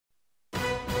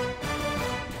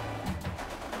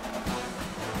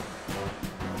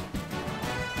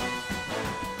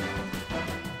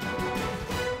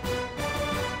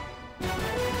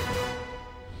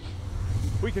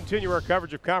We continue our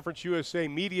coverage of Conference USA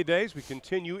Media Days. We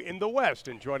continue in the West,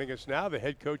 and joining us now, the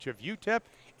head coach of Utep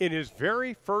in his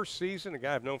very first season, a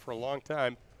guy I've known for a long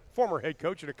time, former head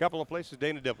coach at a couple of places,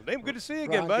 Dana Dimple. Dana, good to see you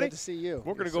again, buddy. Good to see you.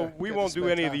 We're going to go. We won't do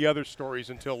any of the other stories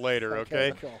until later,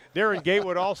 okay? Cool. Darren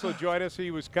Gatewood also joined us. He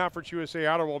was Conference USA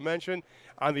honorable mention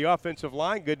on the offensive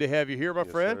line. Good to have you here, my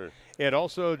friend. Sir. And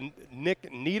also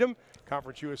Nick Needham,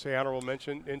 Conference USA honorable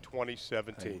mention in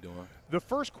 2017. How you doing? The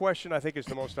first question I think is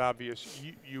the most obvious.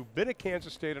 You've been at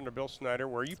Kansas State under Bill Snyder,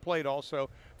 where you played also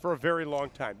for a very long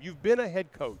time. You've been a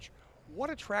head coach. What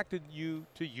attracted you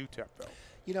to Utep, though?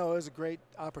 You know, it was a great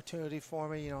opportunity for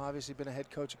me. You know, obviously been a head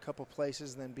coach a couple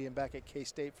places and then being back at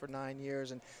K-State for 9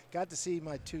 years and got to see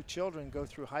my two children go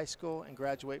through high school and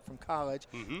graduate from college.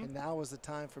 And now was the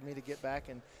time for me to get back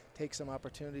and take some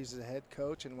opportunities as a head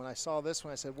coach. And when I saw this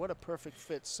one, I said, what a perfect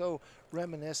fit. So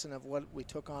reminiscent of what we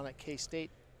took on at K-State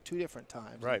 2 different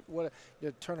times. Right. What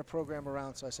turn a program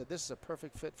around. So I said, this is a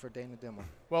perfect fit for Dana Dimple.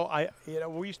 Well,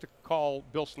 we used to call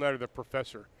Bill Snyder the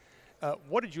professor.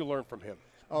 What did you learn from him?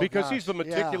 Oh, because gosh. he's the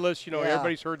meticulous, you know,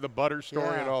 everybody's heard the butter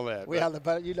story and all that. We have the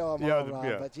butter, you know him all around.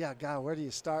 Yeah. But, yeah, God, where do you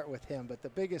start with him? But the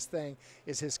biggest thing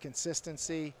is his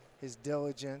consistency, his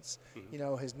diligence. You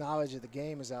know, his knowledge of the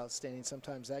game is outstanding.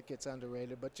 Sometimes that gets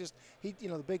underrated. But just, you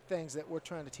know, the big things that we're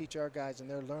trying to teach our guys, and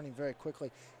they're learning very quickly,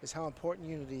 is how important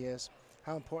unity is,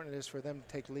 how important it is for them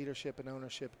to take leadership and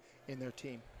ownership in their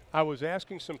team. I was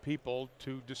asking some people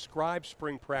to describe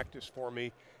spring practice for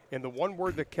me, and the one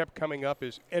word that kept coming up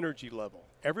is energy level.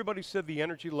 Everybody said the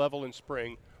energy level in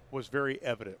spring was very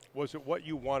evident. Was it what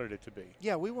you wanted it to be?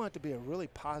 Yeah, we want it to be a really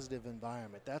positive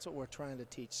environment. That's what we're trying to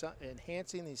teach,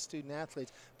 enhancing these student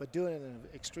athletes, but doing it in an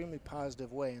extremely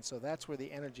positive way. And so that's where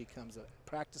the energy comes.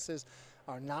 Practices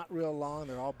are not real long.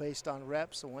 They're all based on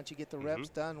reps. So once you get the reps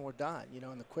done, we're done. You know,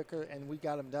 and the quicker, and we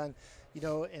got them done, you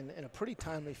know, in a pretty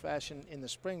timely fashion in the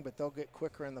spring, but they'll get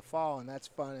quicker in the fall, and that's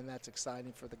fun and that's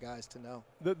exciting for the guys to know.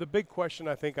 The big question,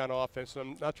 I think, on offense,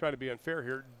 and I'm not trying to be unfair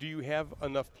here, do you have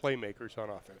enough playmakers on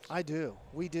offense? I do.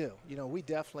 We do. You know, we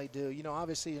definitely do. You know,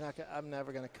 obviously, I'm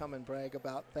never going to come and brag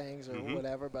about things or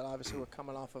whatever, but obviously we're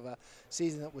coming off of a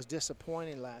season that was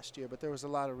disappointing last year, but there was a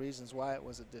lot of reasons why it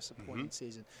was a disappointing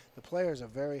season. The players are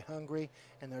very hungry,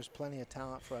 and there's plenty of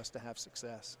talent for us to have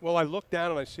success. Well, I look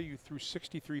down and I see you threw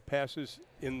 63 passes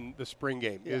in the spring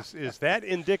game. Yeah. Is that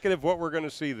indicative of what we're going to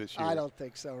see this year? I don't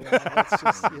think so, Ron. It's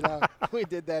just, you know, we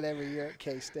did that every year at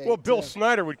K-State. Well, Bill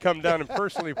Snyder would come down and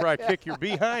personally probably kick your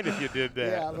behind if you did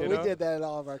that. Yeah, but we did that at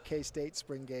all of our K-State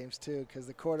spring games too, because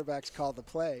the quarterbacks called the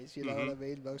plays. You know what I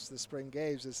mean? Most of the spring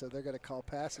games, and so they're going to call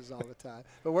passes all the time.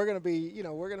 But we're going to be, you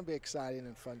know, we're going to be exciting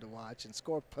and fun to watch and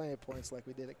score plenty of points like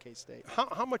we did at K-State.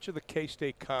 How much of the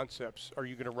K-State concepts are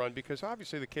you going to run? Because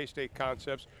obviously the K-State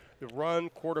concepts, the run,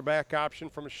 quarterback option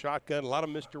from a shotgun, a lot of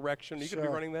misdirection. Are you going to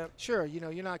be running that? Sure. You know,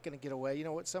 you're not going to get away. You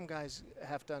know, what some guys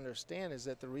have to understand is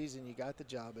that the reason you got the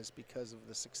job is because of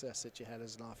the success that you had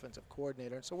as an offensive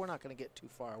coordinator. And so we're not going to get too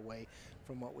far away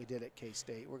from what we did at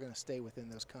K-State. We're going to stay within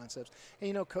those concepts. And,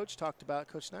 you know, Coach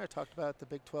Snyder talked about at the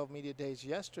Big 12 Media Days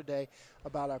yesterday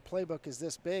about our playbook is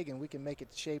this big and we can make it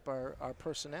shape our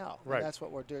personnel. Right. And that's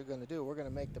what we're going to do. We're going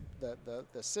to make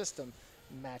the system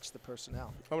match the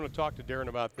personnel. I want to talk to Darren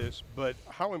about this, but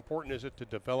how important is it to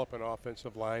develop an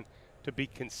offensive line to be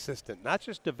consistent? Not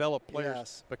just develop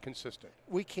players, but consistent.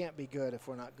 We can't be good if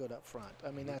we're not good up front.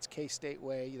 I mean, that's K-State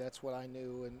way. That's what I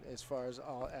knew. And as far as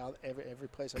every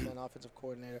place I've been offensive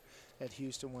coordinator at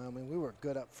Houston, Wyoming, we were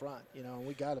good up front, you know, and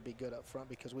we got to be good up front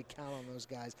because we count on those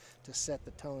guys to set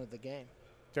the tone of the game.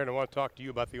 Darren, I want to talk to you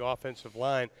about the offensive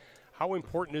line. How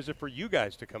important is it for you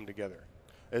guys to come together?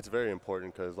 It's very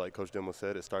important because, like Coach Dimble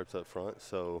said, it starts up front.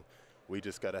 So we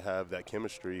just got to have that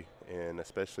chemistry, and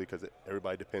especially because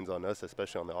everybody depends on us,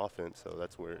 especially on the offense. So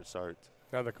that's where it starts.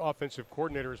 Now, the offensive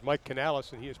coordinator is Mike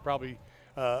Canales, and he is probably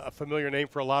a familiar name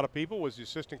for a lot of people, was the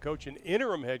assistant coach and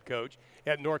interim head coach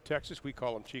at North Texas. We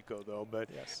call him Chico, though. But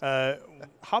yes.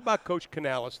 How about Coach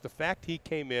Canales? The fact he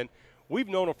came in, we've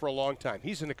known him for a long time.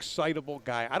 He's an excitable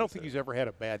guy. I don't think he's ever had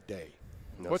a bad day.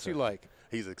 No, What's he like?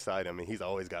 He's excited. I mean, he's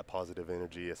always got positive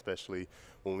energy, especially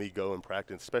when we go and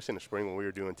practice, especially in the spring when we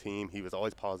were doing team. He was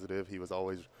always positive. He was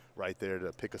always right there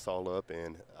to pick us all up,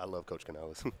 and I love Coach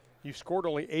Canales. You scored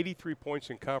only 83 points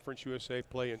in Conference USA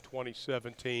play in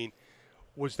 2017.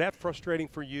 Was that frustrating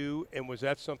for you, and was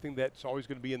that something that's always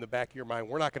going to be in the back of your mind?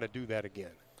 We're not going to do that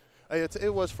again.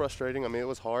 It was frustrating. I mean, it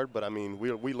was hard, but, I mean,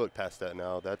 we look past that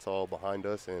now. That's all behind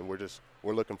us, and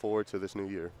we're looking forward to this new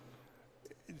year.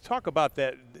 Talk about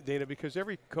that, Dana, because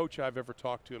every coach I've ever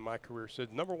talked to in my career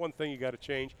said, number one thing you got to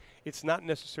change, it's not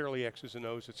necessarily X's and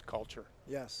O's, it's culture.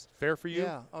 Yes. Fair for you?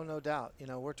 Yeah, oh, no doubt. You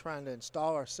know, we're trying to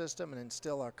install our system and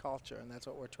instill our culture, and that's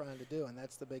what we're trying to do, and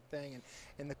that's the big thing.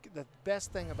 And the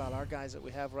best thing about our guys that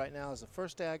we have right now is the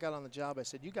first day I got on the job, I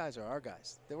said, you guys are our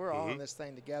guys. We're all in this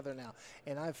thing together now,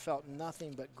 and I've felt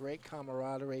nothing but great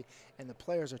camaraderie, and the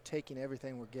players are taking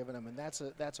everything we're giving them, and that's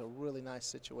a really nice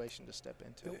situation to step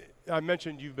into. I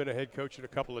mentioned you've been a head coach at a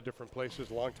couple of different places,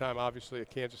 a long time, obviously, a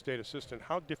Kansas State assistant.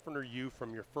 How different are you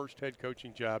from your first head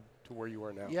coaching job to where you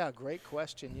are now? Yeah, great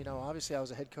question. You know, obviously I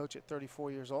was a head coach at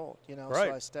 34 years old, you know, right.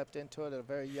 so I stepped into it at a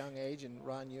very young age, and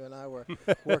Ron, you and I were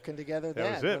working together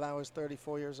then when I was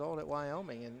 34 years old at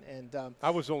Wyoming. And I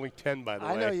was only 10, by the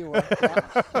way. I know you were.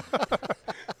 Yeah.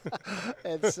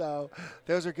 And so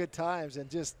those are good times, and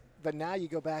but now you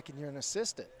go back and you're an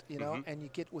assistant, you know, and you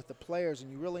get with the players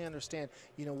and you really understand,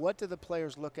 you know, what do the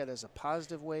players look at as a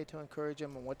positive way to encourage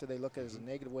them, and what do they look at as a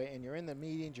negative way, and you're in the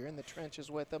meetings, you're in the trenches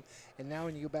with them, and now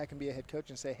when you go back and be a head coach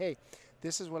and say, hey,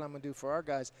 this is what I'm going to do for our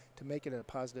guys to make it a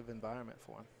positive environment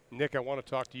for them. Nick, I want to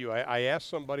talk to you. I asked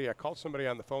somebody, I called somebody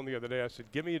on the phone the other day, I said,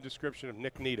 give me a description of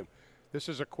Nick Needham. This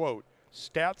is a quote,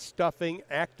 stat-stuffing,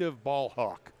 active ball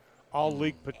hawk,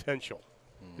 all-league potential.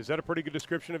 Is that a pretty good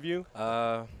description of you?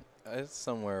 It's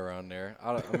somewhere around there.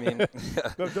 I mean,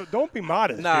 no, don't be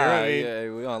modest. Nah, here. I mean,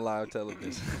 yeah, we on live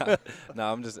television.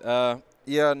 No, I'm just.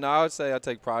 Yeah, no, I would say I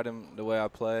take pride in the way I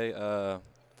play.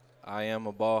 I am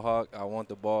a ball hawk. I want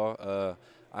the ball.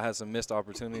 I had some missed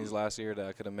opportunities last year that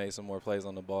I could have made some more plays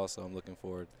on the ball, so I'm looking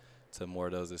forward to more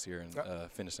of those this year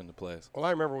and finishing the plays. Well, I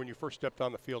remember when you first stepped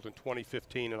on the field in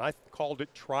 2015, and I called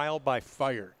it trial by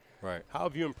fire. Right. How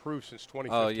have you improved since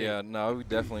 2015? Oh, yeah. No, we've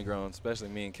definitely grown, especially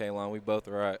me and Kaylon. We both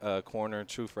are at corner,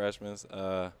 true freshmen.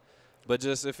 But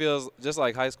it feels just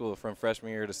like high school from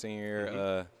freshman year to senior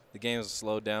year. The game's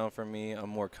slowed down for me. I'm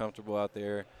more comfortable out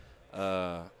there.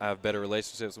 I have better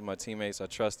relationships with my teammates. I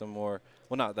trust them more.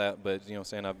 Well, not that, but, you know what I'm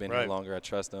saying, I've been here longer. I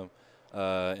trust them.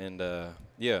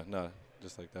 Yeah, no,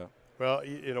 just like that. Well,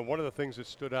 you know, one of the things that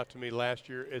stood out to me last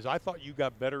year is I thought you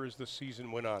got better as the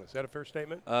season went on. Is that a fair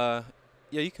statement?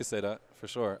 Yeah, you could say that for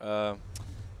sure.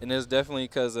 And it's definitely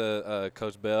because of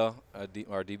Coach Bell,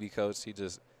 our DB coach. He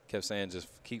just kept saying, just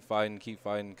keep fighting,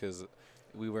 because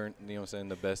we weren't, you know what I'm saying,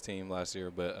 the best team last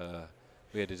year, but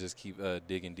we had to just keep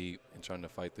digging deep and trying to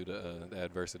fight through the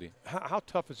adversity. How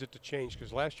tough is it to change?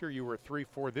 Because last year you were a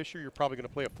 3-4. This year you're probably going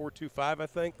to play a 4-2-5, I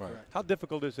think. Right. How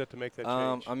difficult is that to make that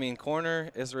change? I mean,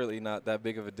 corner, it's really not that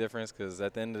big of a difference because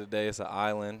at the end of the day, it's an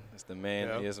island. It's the man.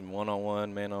 Yep. It's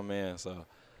one-on-one, man-on-man. So,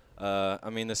 I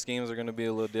mean, the schemes are going to be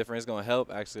a little different. It's going to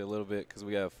help actually a little bit because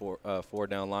we have four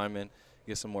down linemen,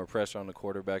 get some more pressure on the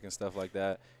quarterback and stuff like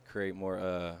that, create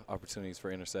more opportunities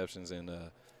for interceptions and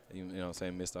you know what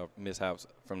I'm saying, mishaps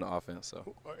from the offense.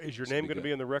 So, is your name going to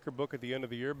be in the record book at the end of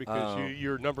the year? Because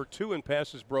you're number 2 in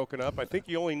passes broken up. I think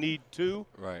you only need 2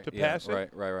 to pass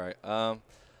it. Right.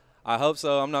 I hope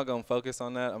so. I'm not going to focus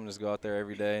on that. I'm just go out there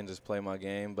every day and just play my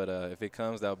game. But if it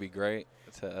comes, that would be great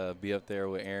to be up there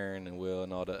with Aaron and Will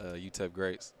and all the Utep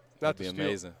greats. That'd be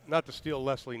amazing. Not to steal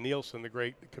Leslie Nielsen, the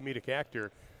great comedic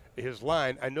actor, his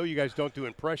line. I know you guys don't do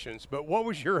impressions, but what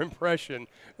was your impression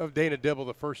of Dana Dibble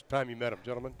the first time you met him,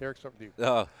 gentlemen? Derek, something to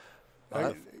you.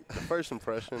 The first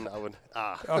impression, I would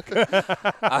Okay.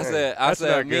 I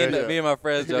said me and my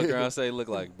friends joke around and say he looked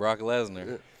like Brock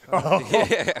Lesnar.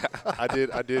 Yeah. I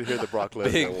did hear the Brock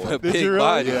Lesnar one. Big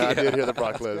body. Yeah, I did hear the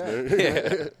Brock Lesnar.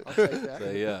 Yeah. I'll take that.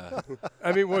 So, yeah.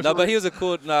 I mean, but he was a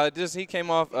cool. He came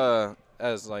off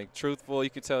as like truthful. You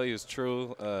could tell he was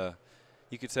true.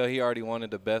 You could tell he already wanted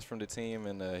the best from the team,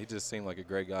 and he just seemed like a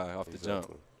great guy off the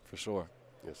jump, for sure.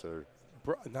 Yes, sir.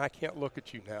 I can't look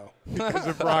at you now because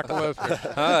of Brock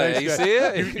Lesnar. You see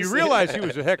it? You realize he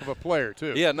was a heck of a player,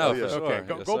 too. Yeah, no, yeah. for sure.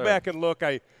 Okay, go back and look.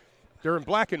 They're in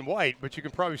black and white, but you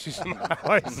can probably see some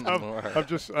highlights. I'm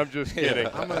just kidding.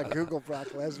 I'm going to Google Brock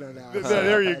Lesnar now.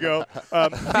 There you go.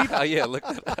 Yeah, look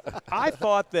at that. I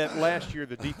thought that last year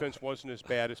the defense wasn't as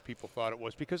bad as people thought it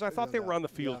was because I thought they were on the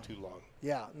field too long.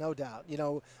 Yeah, no doubt. You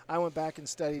know, I went back and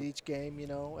studied each game, you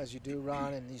know, as you do,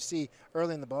 Ron, and you see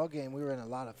early in the ball game, we were in a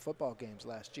lot of football games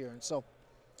last year, and so,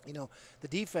 you know, the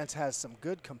defense has some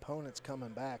good components coming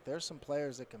back. There's some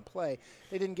players that can play.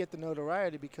 They didn't get the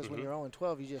notoriety because when you're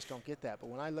 0-12, you just don't get that. But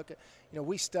when I look at, you know,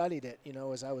 we studied it, you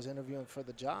know, as I was interviewing for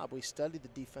the job. We studied the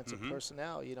defensive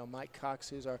personnel. You know, Mike Cox,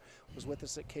 who's was with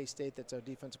us at K-State, that's our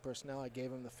defensive personnel. I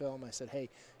gave him the film. I said, hey,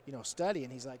 you know, study.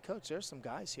 And he's like, Coach, there's some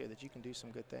guys here that you can do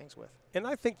some good things with. And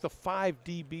I think the 5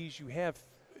 DBs you have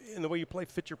in the way you play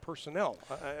fit your personnel.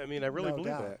 I mean, I really believe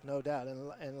that. No doubt.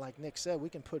 And like Nick said, we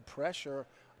can put pressure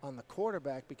on the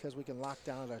quarterback because we can lock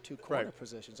down at our two corner Right.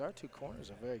 positions. Our two corners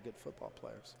are very good football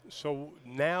players. So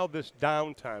now this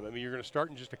downtime, I mean, you're going to start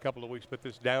in just a couple of weeks, but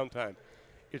this downtime,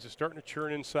 is it starting to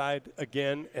churn inside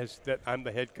again as that I'm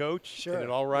the head coach? Sure. And it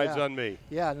all rides Yeah. on me.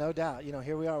 Yeah, no doubt. You know,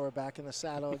 here we are. We're back in the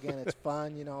saddle again. It's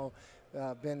fun. You know,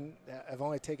 I've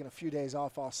only taken a few days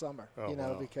off all summer. Oh, you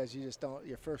know, wow. because you just don't.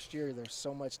 Your first year, there's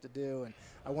so much to do, and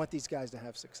I want these guys to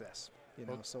have success. You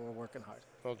know, so we're working hard.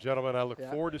 Well, gentlemen, I look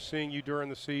Yeah. forward to seeing you during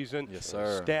the season. Yes,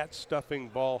 sir. Stat stuffing,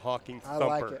 ball hawking I thumper.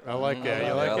 like it. I like that. I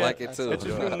You like like it. it? I like it too. That's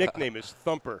his new nickname is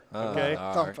Thumper. Okay.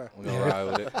 All right. Thumper. We're gonna ride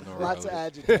with it. We're gonna ride Lots with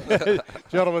of it. adjectives.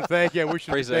 Gentlemen, thank you. I wish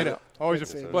you Appreciate Dana. it. Always Good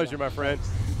seeing a you. pleasure, my friend.